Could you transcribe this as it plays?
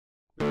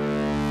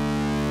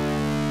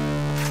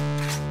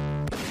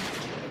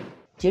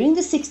During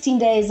the 16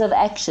 Days of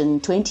Action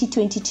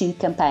 2022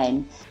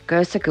 campaign,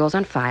 Ghosts of Girls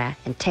on Fire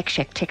and Tech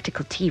Shack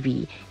Tactical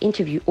TV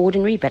interview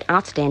ordinary but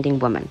outstanding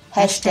women.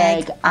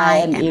 Hashtag I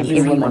am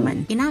every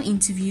woman. In our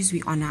interviews,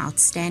 we honor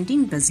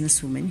outstanding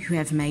businesswomen who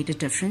have made a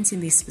difference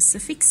in their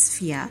specific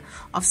sphere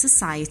of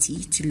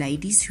society to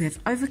ladies who have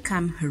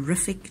overcome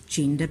horrific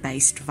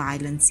gender-based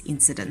violence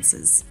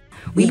incidences.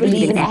 We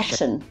believe in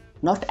action,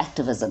 not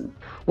activism.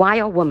 Why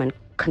are women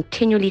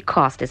continually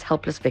cast as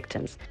helpless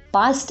victims?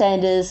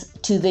 Bystanders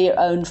to their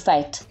own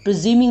fate,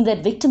 presuming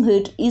that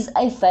victimhood is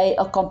a fait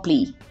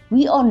accompli.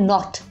 We are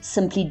not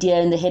simply deer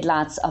in the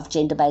headlights of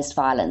gender-based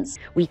violence.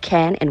 We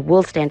can and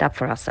will stand up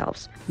for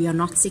ourselves. We are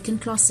not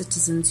second-class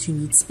citizens who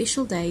need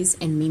special days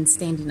and men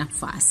standing up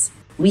for us.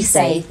 We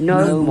say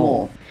no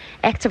more.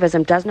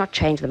 Activism does not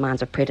change the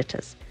minds of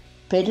predators.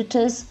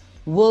 Predators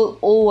will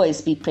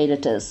always be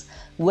predators,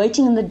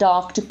 waiting in the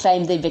dark to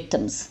claim their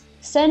victims.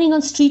 Standing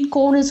on street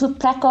corners with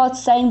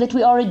placards saying that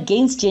we are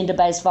against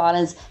gender-based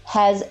violence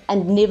has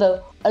and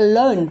never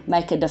alone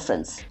make a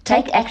difference.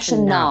 Take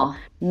action now,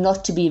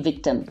 not to be a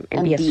victim,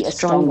 and be a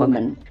strong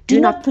woman.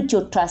 Do not put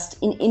your trust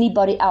in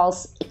anybody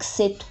else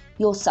except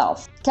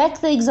yourself.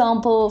 Take the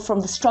example from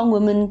the strong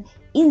women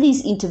in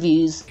these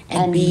interviews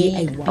and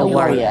be a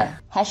warrior.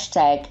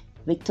 Hashtag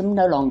victim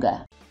no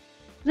longer.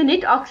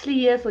 Lynette Oxley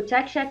here for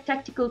Tech Shack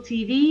Tactical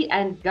TV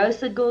and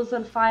Ghosts of Girls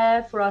on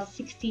Fire for our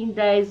 16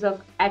 Days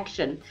of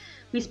Action.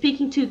 We're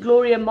speaking to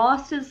Gloria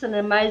Masters, an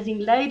amazing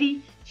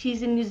lady.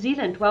 She's in New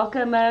Zealand.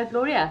 Welcome,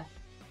 Gloria.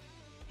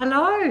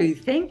 Hello,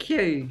 thank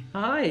you.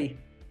 Hi.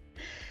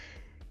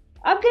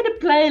 I'm going to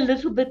play a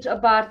little bit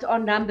about our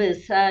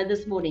numbers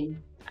this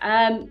morning.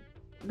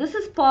 This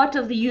is part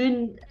of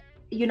the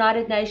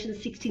United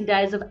Nations 16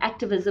 Days of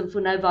Activism for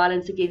No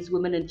Violence Against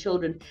Women and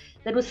Children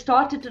that was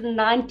started in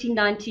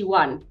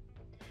 1991.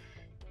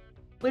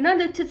 When I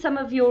looked at some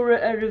of your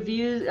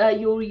reviews,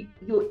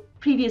 your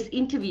previous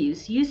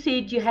interviews, you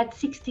said you had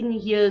 16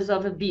 years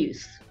of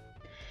abuse.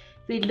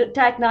 We looked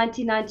at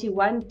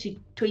 1991 to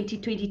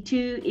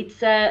 2022, it's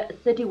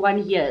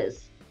 31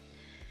 years.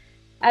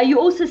 You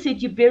also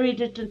said you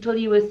buried it until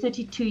you were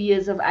 32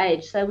 years of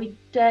age. So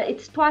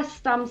it's twice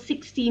times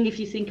 16 if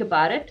you think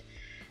about it.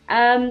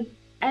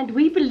 And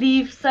we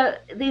believe, so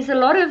there's a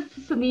lot of,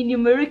 for me,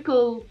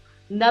 numerical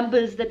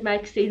numbers that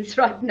make sense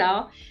right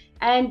now.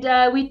 And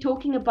we're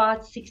talking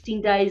about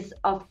 16 days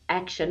of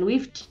action.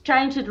 We've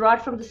changed it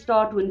right from the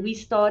start when we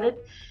started.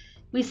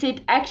 We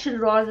said action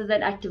rather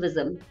than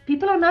activism.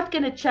 People are not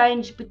going to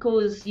change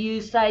because you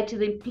say to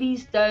them,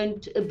 please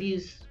don't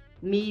abuse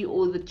me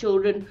or the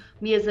children,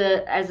 me as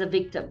a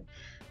victim.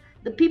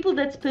 The people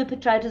that's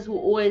perpetrators will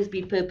always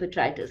be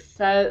perpetrators.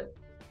 So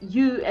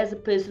you as a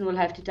person will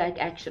have to take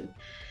action.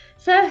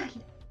 So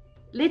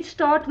let's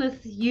start with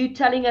you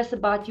telling us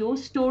about your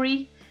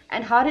story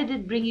and how did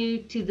it bring you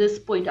to this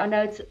point? I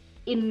know it's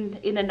in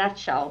a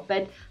nutshell,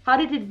 but how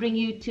did it bring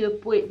you to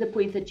the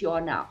point that you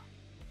are now?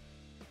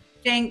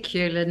 Thank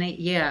you, Lynette.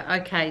 Yeah,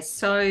 okay.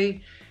 So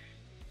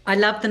I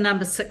love the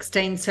number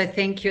 16, so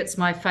thank you. It's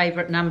my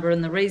favourite number,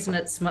 and the reason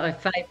it's my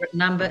favourite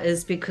number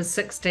is because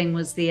 16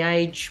 was the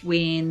age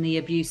when the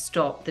abuse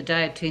stopped. The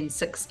day I turned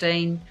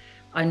 16,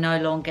 I no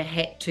longer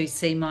had to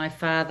see my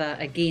father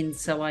again,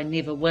 so I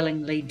never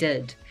willingly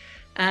did.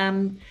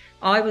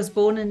 I was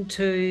born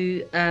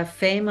into a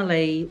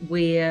family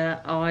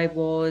where I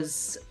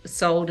was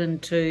sold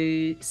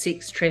into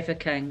sex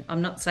trafficking.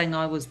 I'm not saying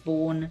I was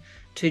born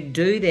to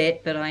do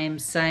that, but I am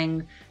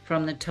saying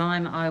from the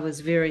time I was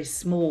very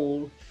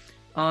small,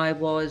 I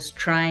was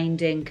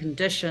trained and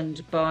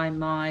conditioned by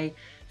my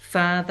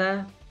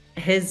father,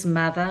 his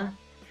mother,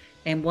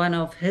 and one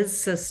of his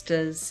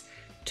sisters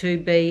to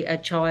be a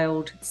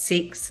child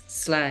sex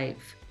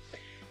slave.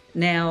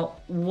 Now,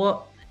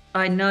 what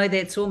I know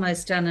that's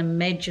almost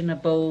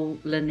unimaginable,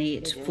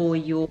 Lynette, for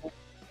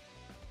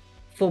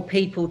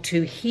people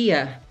to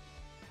hear.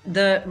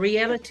 The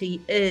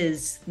reality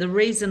is, the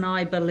reason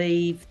I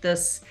believe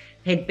this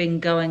had been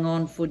going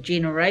on for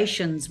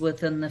generations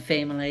within the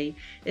family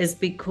is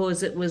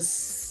because it was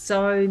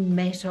so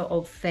matter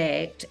of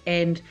fact,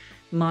 and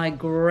my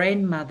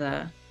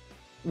grandmother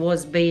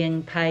was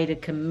being paid a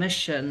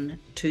commission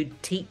to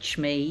teach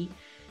me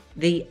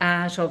the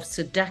art of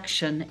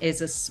seduction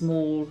as a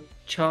small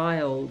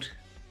child.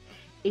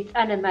 It's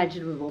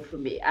unimaginable for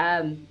me.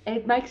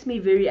 It makes me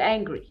very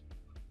angry.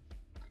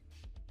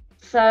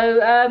 So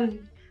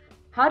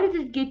how did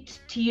it get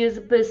to you as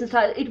a person? So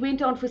it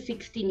went on for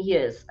 16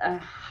 years.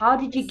 How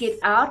did you get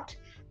out?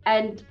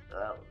 And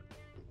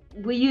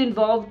were you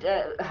involved?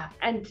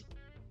 And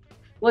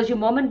was your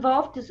mom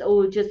involved,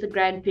 or just a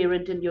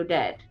grandparent and your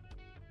dad?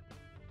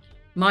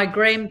 My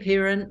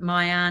grandparent,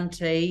 my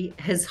auntie,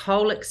 his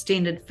whole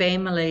extended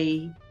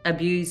family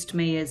abused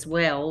me as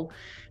well,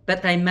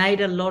 but they made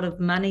a lot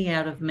of money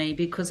out of me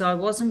because I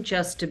wasn't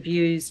just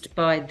abused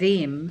by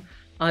them.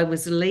 I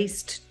was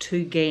leased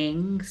to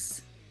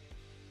gangs.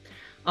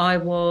 I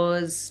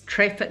was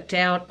trafficked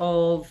out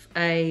of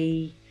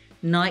a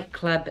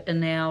nightclub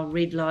in our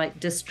red light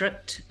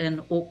district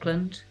in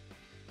Auckland.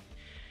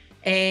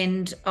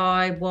 And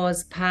I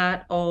was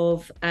part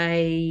of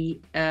a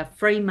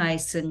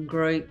Freemason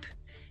group.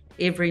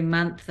 Every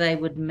month they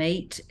would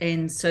meet,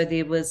 and so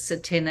there was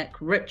satanic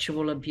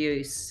ritual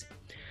abuse.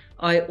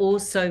 I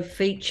also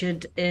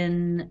featured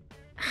in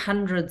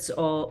hundreds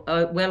of,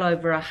 well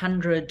over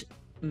 100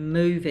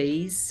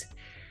 movies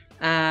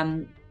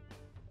as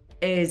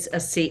a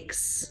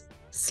sex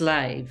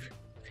slave.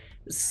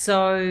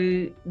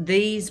 So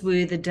these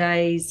were the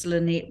days,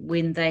 Lynette,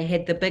 when they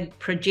had the big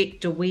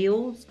projector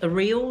reels.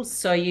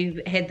 So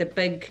you had the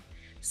big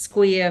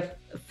square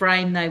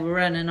frame they were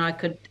in, and I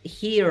could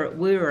hear it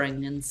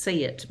whirring and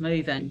see it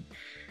moving.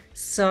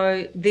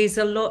 So there's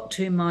a lot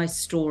to my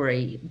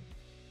story.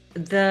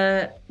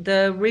 The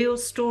real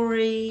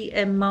story,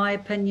 in my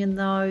opinion,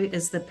 though,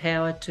 is the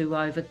power to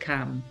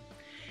overcome.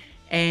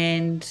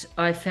 And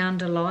I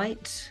found a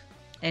light,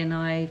 and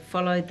I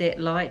followed that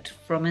light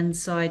from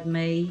inside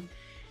me,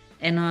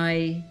 and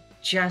I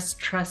just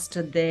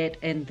trusted that,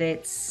 and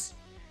that's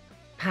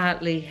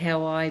partly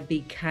how I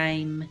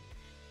became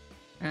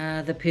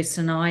the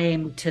person I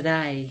am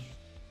today.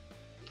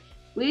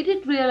 Where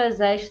did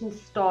realization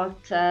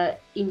start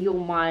in your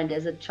mind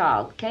as a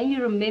child? Can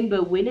you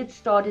remember when it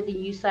started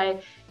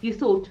and you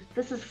thought,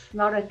 this is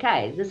not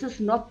okay, this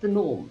is not the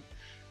norm,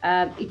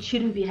 it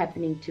shouldn't be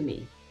happening to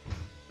me?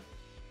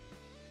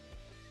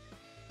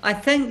 I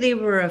think there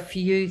were a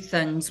few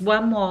things.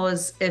 One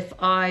was, if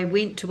I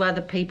went to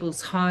other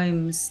people's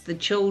homes, the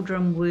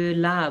children were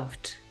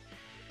loved.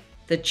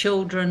 The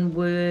children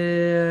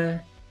were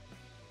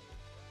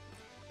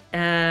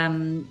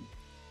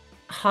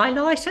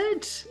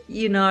highlighted,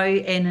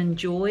 and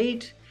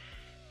enjoyed.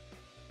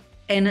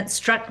 And it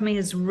struck me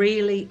as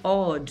really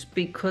odd,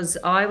 because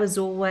I was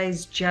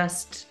always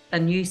just a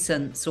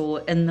nuisance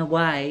or in the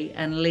way,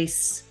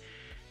 unless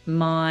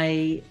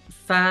my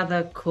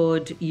father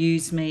could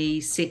use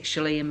me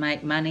sexually and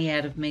make money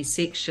out of me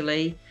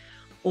sexually,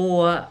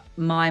 or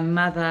my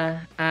mother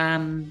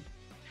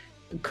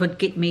could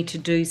get me to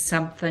do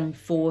something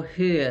for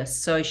her.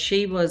 So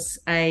she was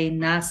a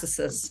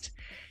narcissist,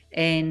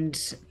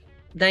 and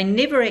they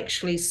never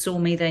actually saw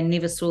me. They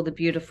never saw the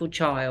beautiful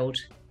child.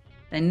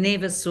 They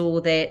never saw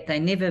that. They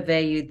never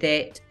valued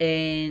that.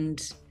 And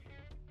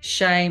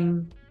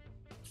shame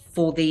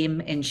for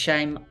them and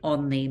shame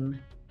on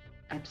them.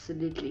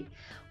 Absolutely.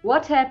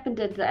 What happened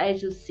at the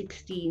age of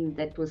 16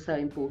 that was so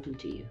important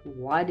to you?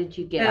 Why did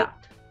you get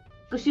out?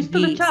 Because you're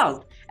still a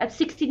child. At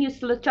 16, you're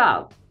still a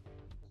child.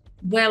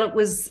 Well, it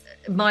was,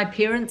 my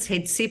parents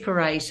had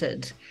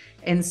separated,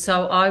 and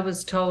so I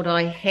was told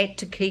I had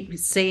to keep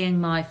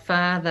seeing my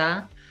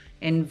father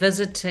and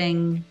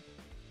visiting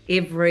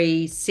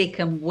every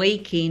second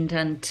weekend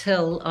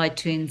until I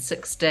turned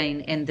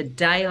 16. And the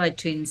day I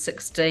turned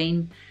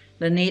 16,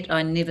 Lynette,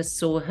 I never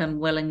saw him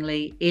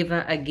willingly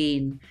ever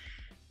again.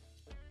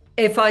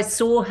 If I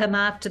saw him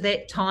after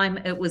that time,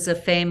 it was a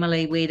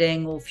family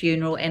wedding or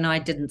funeral, and I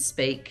didn't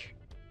speak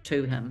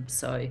to him.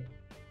 So,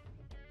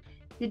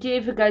 did you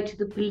ever go to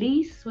the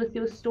police with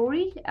your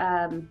story?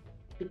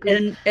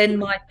 In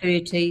my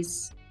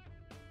 30s.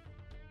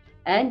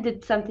 And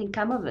did something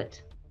come of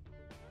it?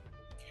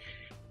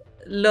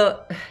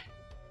 Look,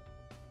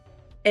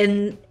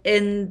 in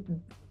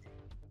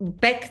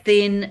back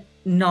then,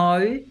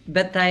 no,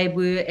 but they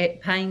were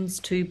at pains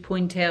to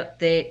point out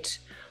that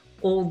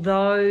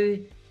although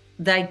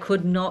they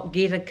could not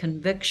get a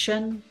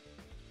conviction,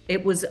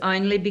 it was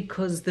only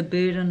because the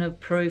burden of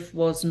proof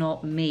was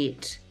not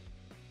met.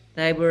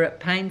 They were at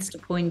pains to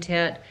point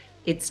out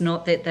it's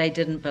not that they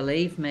didn't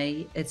believe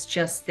me, it's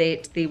just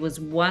that there was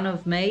one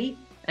of me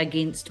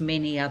against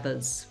many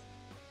others.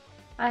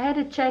 I had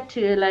a chat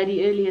to a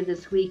lady earlier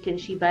this week, and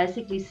she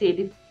basically said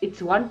if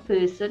it's one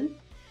person,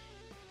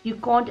 you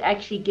can't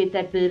actually get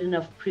that burden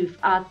of proof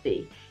out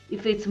there.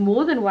 If it's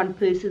more than one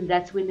person,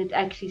 that's when it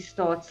actually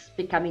starts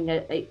becoming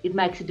it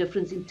makes a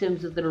difference in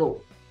terms of the law.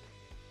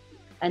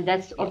 And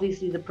that's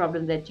obviously the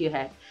problem that you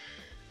had.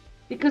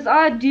 Because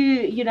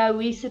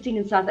we're sitting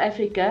in South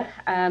Africa,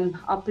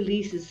 our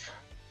police is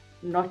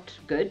not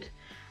good.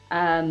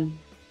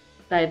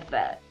 They've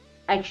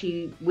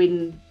actually,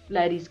 when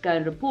ladies go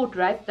and report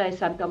rape, they're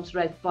sometimes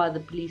raped by the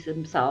police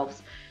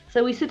themselves.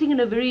 So we're sitting in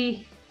a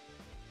very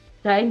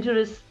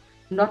dangerous,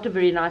 not a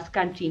very nice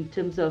country in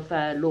terms of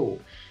law.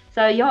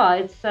 So yeah,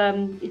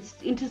 it's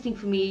interesting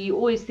for me. You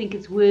always think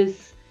it's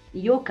worse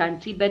in your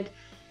country, but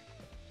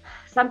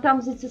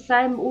sometimes it's the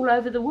same all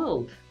over the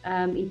world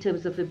in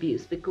terms of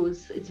abuse,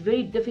 because it's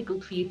very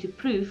difficult for you to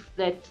prove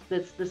that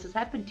this has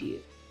happened to you.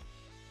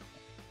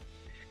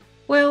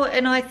 Well,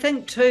 and I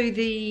think too,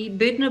 the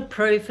burden of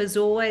proof is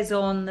always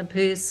on the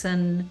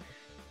person,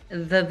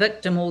 the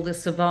victim or the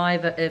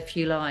survivor, if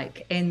you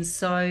like. And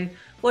so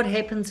what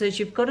happens is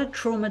you've got a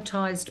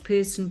traumatized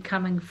person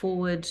coming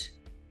forward.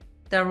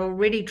 They're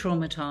already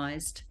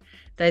traumatized.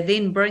 They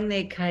then bring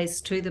their case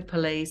to the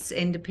police,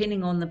 and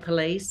depending on the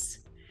police,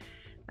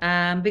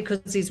 because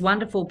there's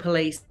wonderful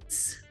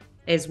police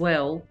as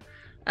well,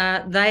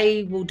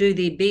 they will do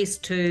their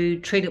best to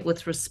treat it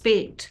with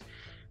respect.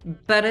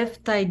 But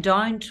if they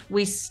don't,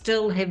 we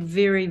still have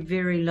very,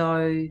 very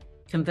low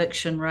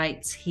conviction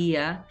rates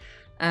here,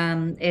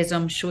 as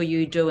I'm sure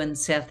you do in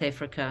South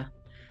Africa.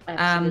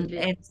 Absolutely.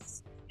 And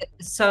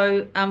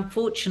so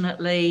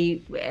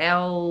unfortunately,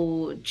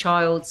 our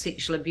child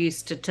sexual abuse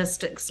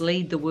statistics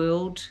lead the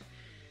world.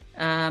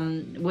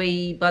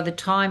 By the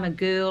time a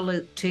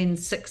girl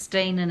turns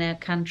 16 in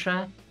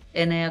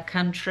our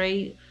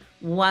country,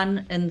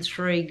 1 in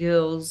 3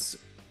 girls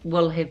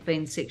will have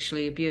been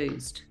sexually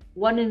abused.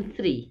 1 in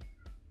 3.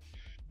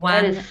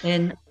 1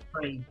 in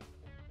 3.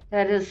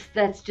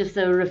 That's just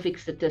a horrific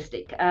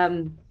statistic.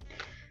 I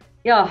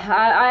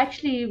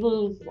actually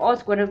will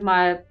ask one of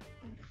my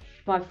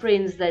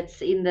friends that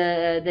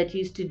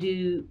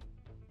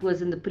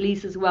was in the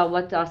police as well,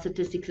 what our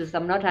statistics is.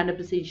 I'm not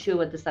 100% sure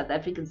what the South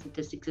African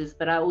statistics is,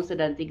 but I also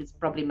don't think it's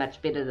probably much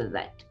better than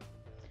that,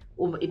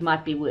 or it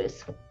might be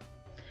worse.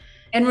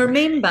 And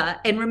remember,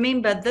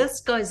 this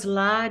goes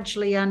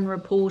largely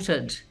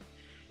unreported.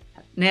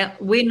 Now,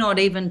 we're not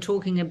even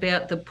talking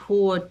about the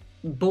poor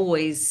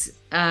boys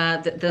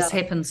that this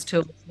happens to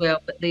as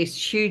well, but there's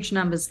huge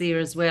numbers there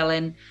as well.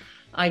 And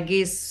I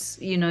guess,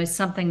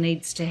 something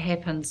needs to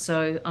happen.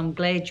 So I'm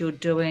glad you're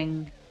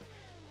doing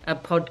a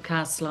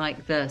podcast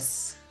like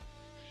this.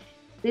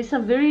 There's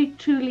some very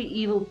truly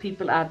evil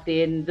people out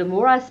there, and the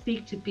more I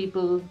speak to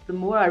people, the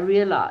more I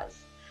realize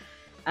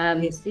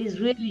there's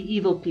really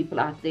evil people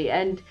out there.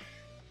 And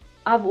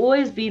I've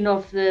always been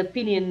of the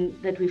opinion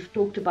that we've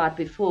talked about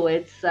before.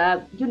 It's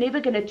you're never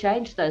going to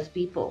change those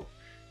people.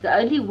 The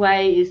only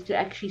way is to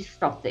actually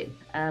stop them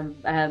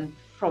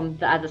from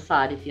the other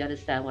side, if you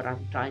understand what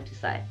I'm trying to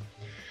say.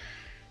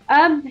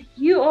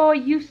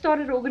 You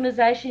started an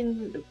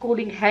organization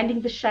calling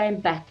Handing the Shame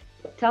Back.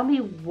 Tell me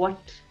what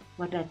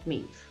that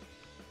means.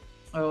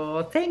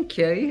 Oh, thank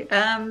you.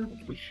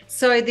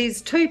 So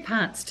there's 2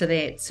 parts to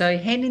that. So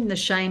Handing the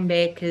Shame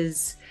Back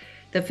is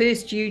the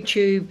first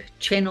YouTube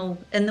channel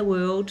in the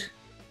world,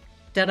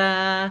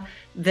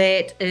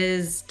 that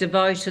is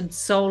devoted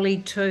solely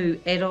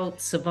to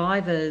adult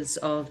survivors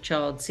of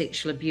child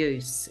sexual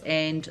abuse.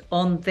 And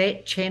on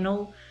that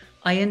channel,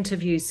 I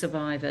interview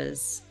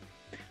survivors.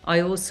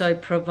 I also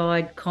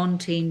provide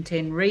content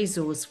and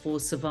resource for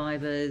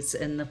survivors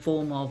in the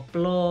form of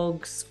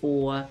blogs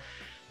or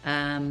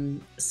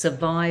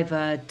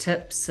survivor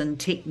tips and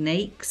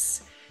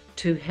techniques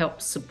to help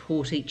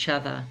support each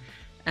other.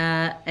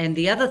 And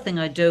the other thing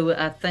I do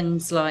are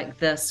things like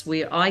this,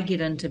 where I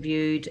get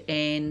interviewed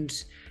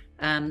and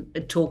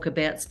talk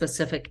about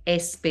specific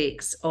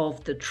aspects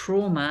of the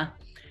trauma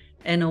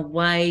in a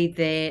way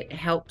that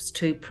helps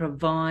to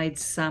provide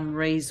some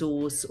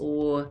resource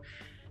or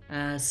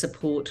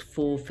support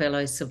for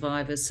fellow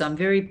survivors. So I'm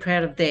very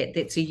proud of that.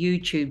 That's a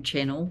YouTube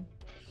channel.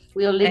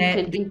 We'll link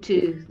it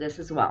into this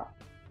as well.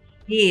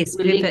 Yes,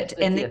 perfect.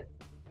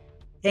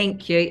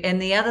 Thank you.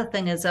 And the other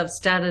thing is I've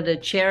started a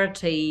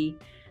charity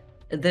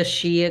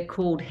this year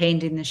called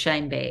Handing the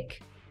Shame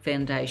Back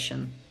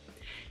Foundation.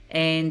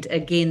 And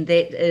again,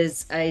 that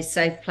is a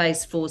safe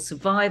place for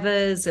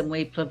survivors, and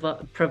we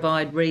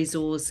provide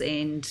resource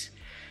and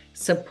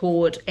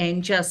support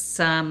and just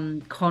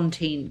some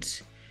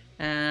content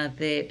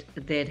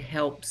that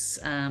helps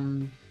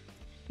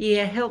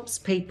helps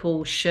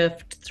people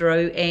shift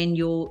through, and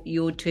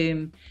your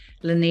term,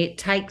 Lynette,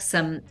 take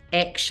some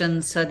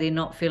action so they're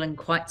not feeling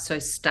quite so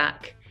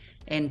stuck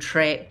and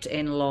trapped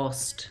and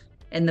lost.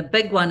 And the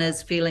big one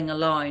is feeling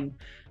alone.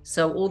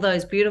 So all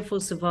those beautiful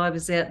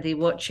survivors out there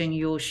watching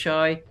your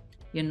show,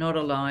 you're not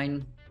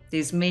alone.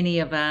 There's many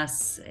of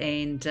us,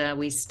 and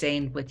we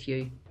stand with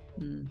you.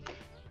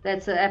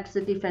 That's an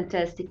absolutely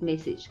fantastic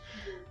message.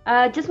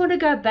 Just want to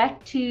go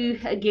back to,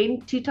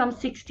 again, 2 times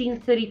 16,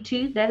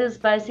 32. That is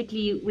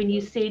basically when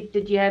you said,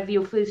 did you have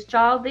your first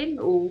child then?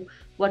 Or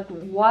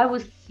why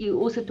was you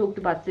also talked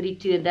about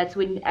 32, and that's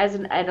when, as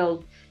an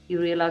adult, you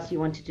realized you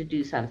wanted to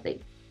do something?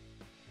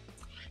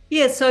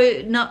 Yeah,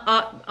 so no,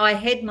 I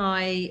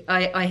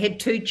had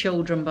 2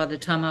 children by the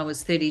time I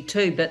was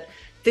 32, but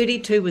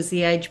 32 was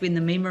the age when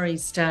the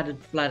memories started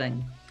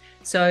flooding.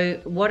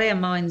 So what our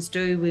minds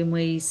do when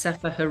we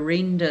suffer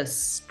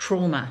horrendous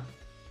trauma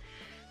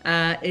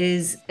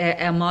is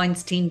our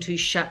minds tend to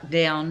shut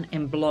down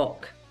and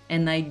block,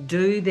 and they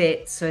do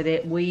that so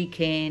that we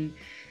can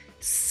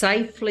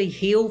safely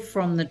heal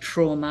from the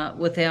trauma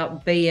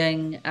without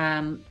being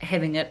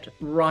having it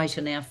right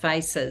in our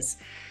faces.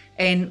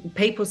 And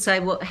people say,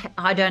 well,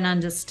 I don't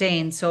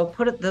understand. So I'll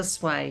put it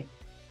this way.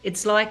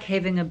 It's like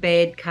having a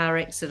bad car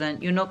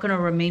accident. You're not going to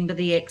remember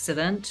the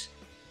accident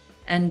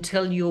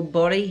until your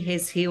body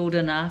has healed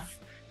enough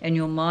and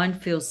your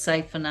mind feels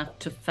safe enough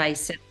to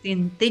face it.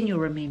 Then you'll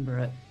remember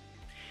it.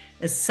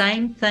 The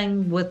same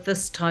thing with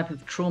this type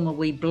of trauma.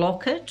 We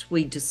block it,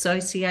 we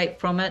dissociate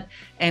from it,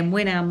 and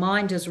when our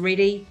mind is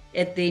ready,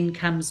 it then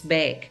comes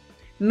back.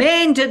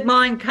 Man, did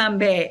mine come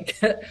back.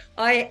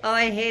 I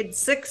had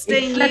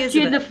 16 years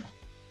of it.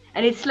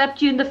 And it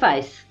slapped you in the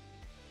face.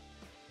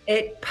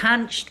 It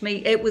punched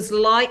me. It was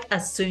like a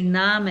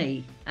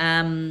tsunami.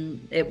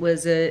 It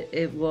was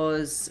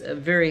a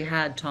very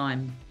hard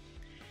time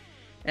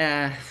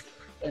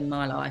in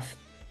my life.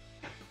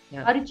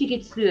 Yeah. How did you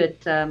get through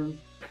it,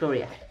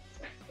 Gloria?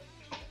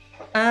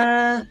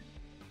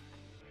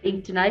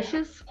 Being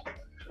tenacious,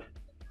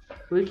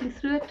 working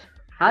through it.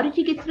 How did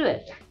you get through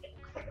it?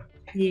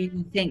 Yeah,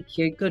 thank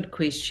you. Good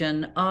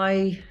question.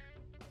 I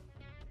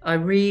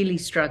really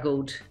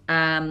struggled.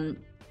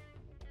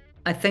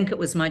 I think it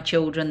was my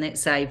children that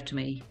saved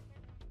me.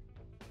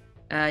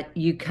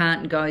 You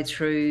can't go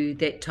through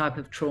that type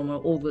of trauma,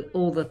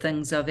 all the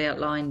things I've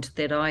outlined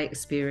that I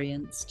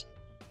experienced,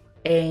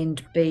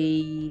 and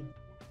be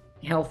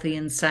healthy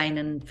and sane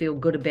and feel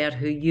good about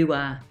who you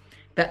are.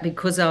 But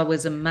because I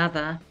was a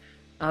mother,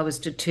 I was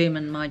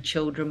determined my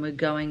children were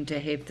going to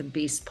have the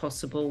best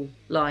possible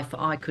life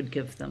I could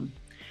give them.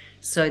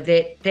 So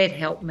that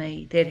helped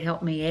me. That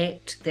helped me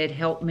act. That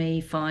helped me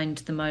find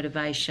the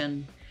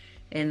motivation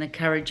and the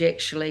courage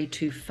actually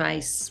to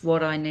face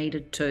what I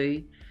needed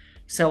to,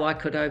 so I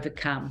could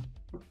overcome.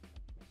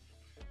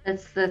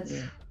 That's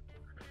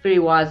very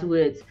wise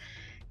words.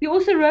 You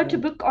also wrote a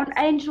book on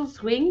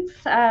Angel's Wings.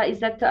 Is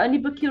that the only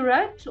book you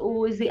wrote,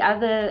 or is the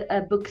other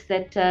books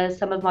that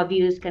some of my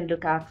viewers can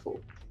look out for?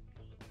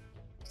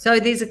 So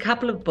there's a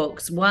couple of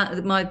books.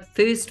 My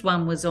first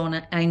one was on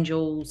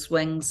Angel's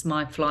Wings,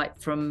 My Flight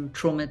from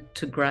Trauma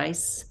to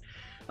Grace.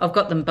 I've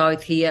got them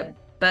both here,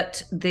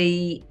 but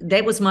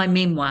that was my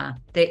memoir.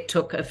 That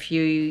took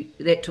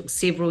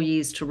several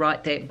years to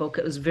write that book.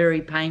 It was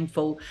very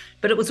painful,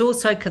 but it was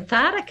also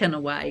cathartic in a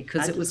way,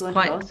 because it was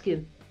quite. Ask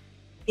you.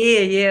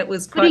 Yeah, it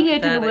was quite putting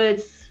it cathartic. in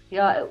words.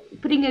 Yeah,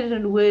 putting it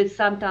in words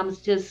sometimes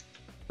just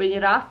bring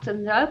it out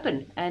and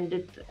open,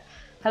 and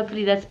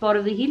hopefully that's part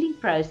of the healing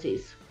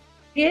process.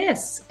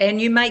 Yes,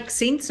 and you make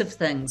sense of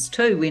things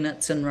too when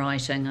it's in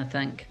writing, I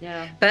think.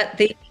 Yeah. But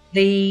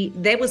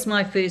that was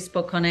my first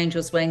book on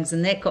Angel's Wings,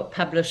 and that got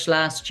published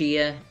last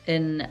year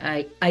in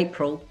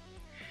April.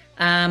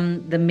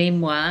 The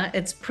memoir.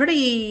 It's a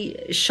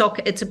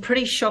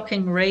pretty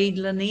shocking read,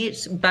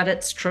 Lynette, but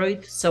it's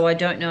truth. So I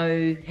don't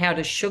know how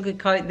to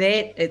sugarcoat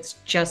that. It's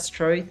just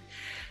truth.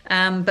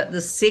 But the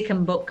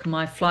second book,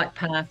 my Flight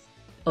Path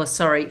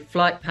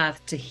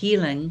to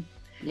Healing,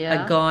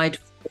 a guide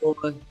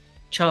for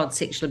child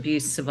sexual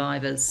abuse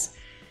survivors.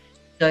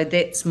 So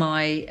that's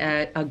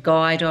a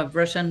guide I've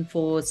written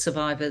for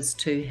survivors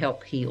to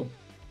help heal.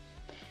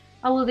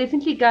 I will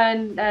definitely go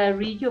and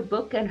read your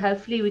book, and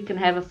hopefully we can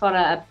have a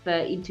follow-up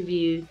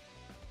interview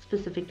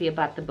specifically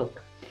about the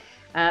book.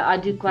 I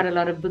do quite a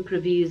lot of book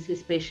reviews,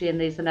 especially, and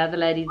there's another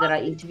lady that I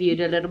interviewed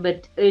a little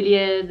bit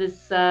earlier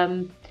this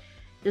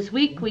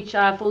week, which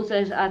I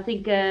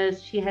think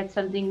she had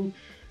something,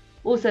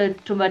 also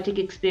traumatic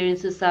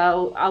experiences.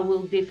 So I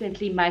will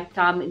definitely make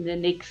time in the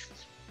next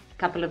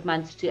couple of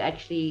months to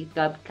actually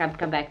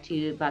come back to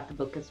you about the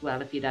book as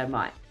well, if you don't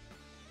mind.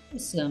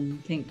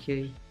 Awesome, thank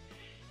you.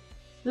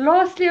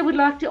 Lastly, I would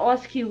like to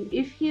ask you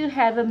if you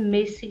have a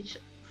message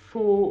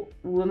for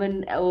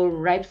women or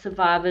rape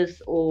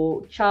survivors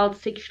or child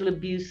sexual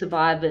abuse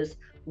survivors,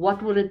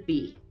 what would it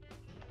be?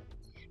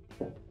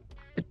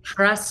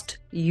 Trust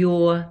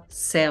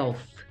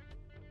yourself.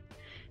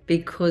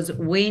 Because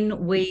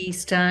when we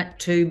start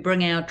to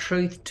bring our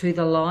truth to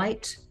the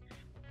light,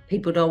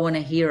 people don't want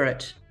to hear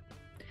it.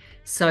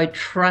 So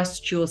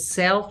trust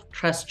yourself,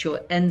 trust your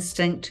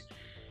instinct.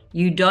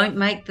 You don't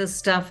make this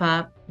stuff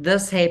up.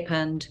 This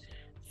happened.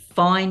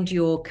 Find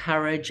your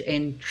courage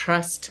and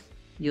trust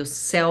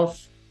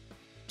yourself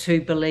to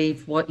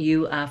believe what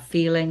you are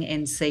feeling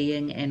and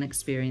seeing and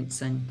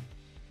experiencing.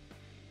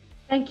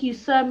 Thank you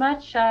so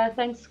much.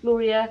 Thanks,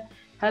 Gloria.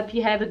 Hope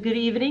you have a good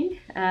evening.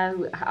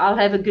 I'll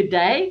have a good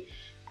day,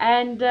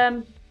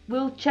 and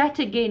we'll chat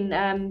again.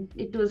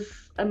 It was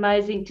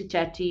amazing to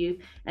chat to you,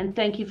 and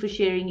thank you for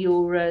sharing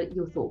your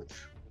thoughts.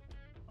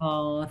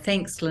 Oh,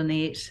 thanks,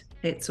 Lynette.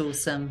 That's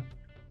awesome.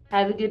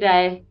 Have a good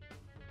day.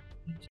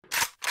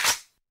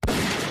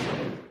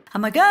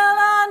 I'm a girl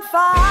on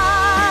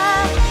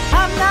fire.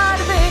 I'm not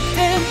a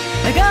victim.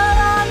 A girl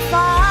on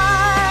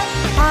fire.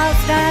 I'll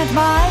stand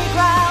my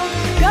ground.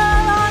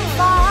 Girl on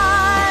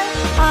fire.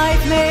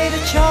 I've made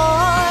a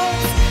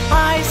choice.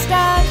 I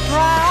stand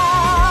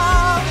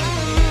proud.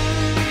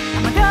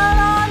 I'm a girl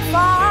on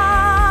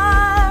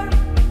fire.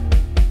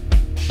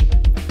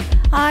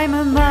 I'm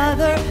a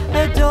mother,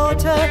 a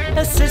daughter,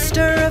 a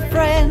sister, a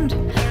friend.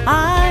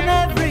 I'm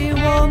every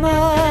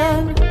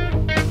woman.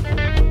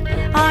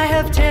 I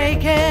have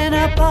taken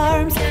up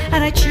arms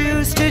and I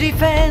choose to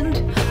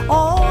defend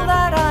all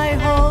that I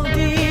hold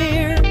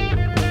dear.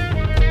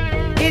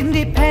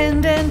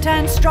 Independent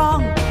and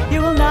strong,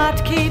 you will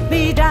not keep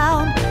me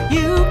down.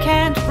 You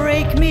can't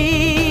break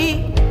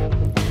me.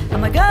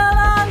 I'm a girl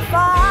on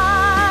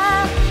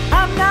fire.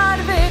 I'm not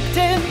a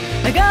victim.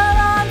 A girl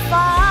on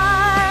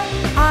fire.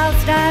 I'll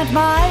stand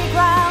my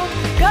ground.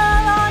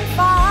 Girl on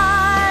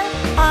fire.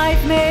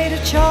 I've made a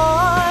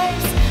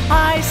choice.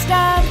 I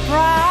stand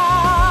proud.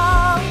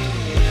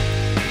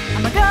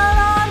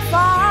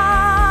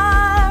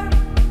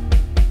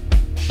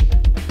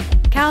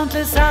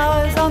 Countless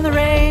hours on the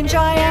range,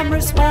 I am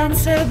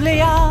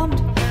responsibly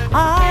armed.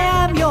 I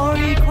am your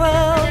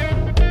equal.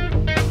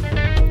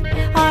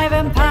 I've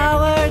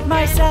empowered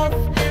myself.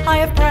 I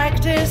have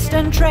practiced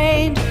and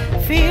trained.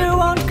 Fear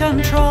won't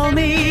control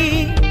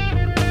me.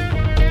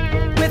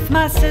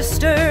 my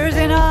sisters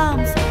in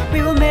arms,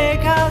 we will make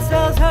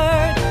ourselves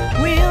heard,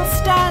 we'll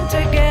stand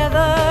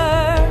together.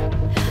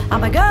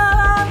 I'm a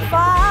girl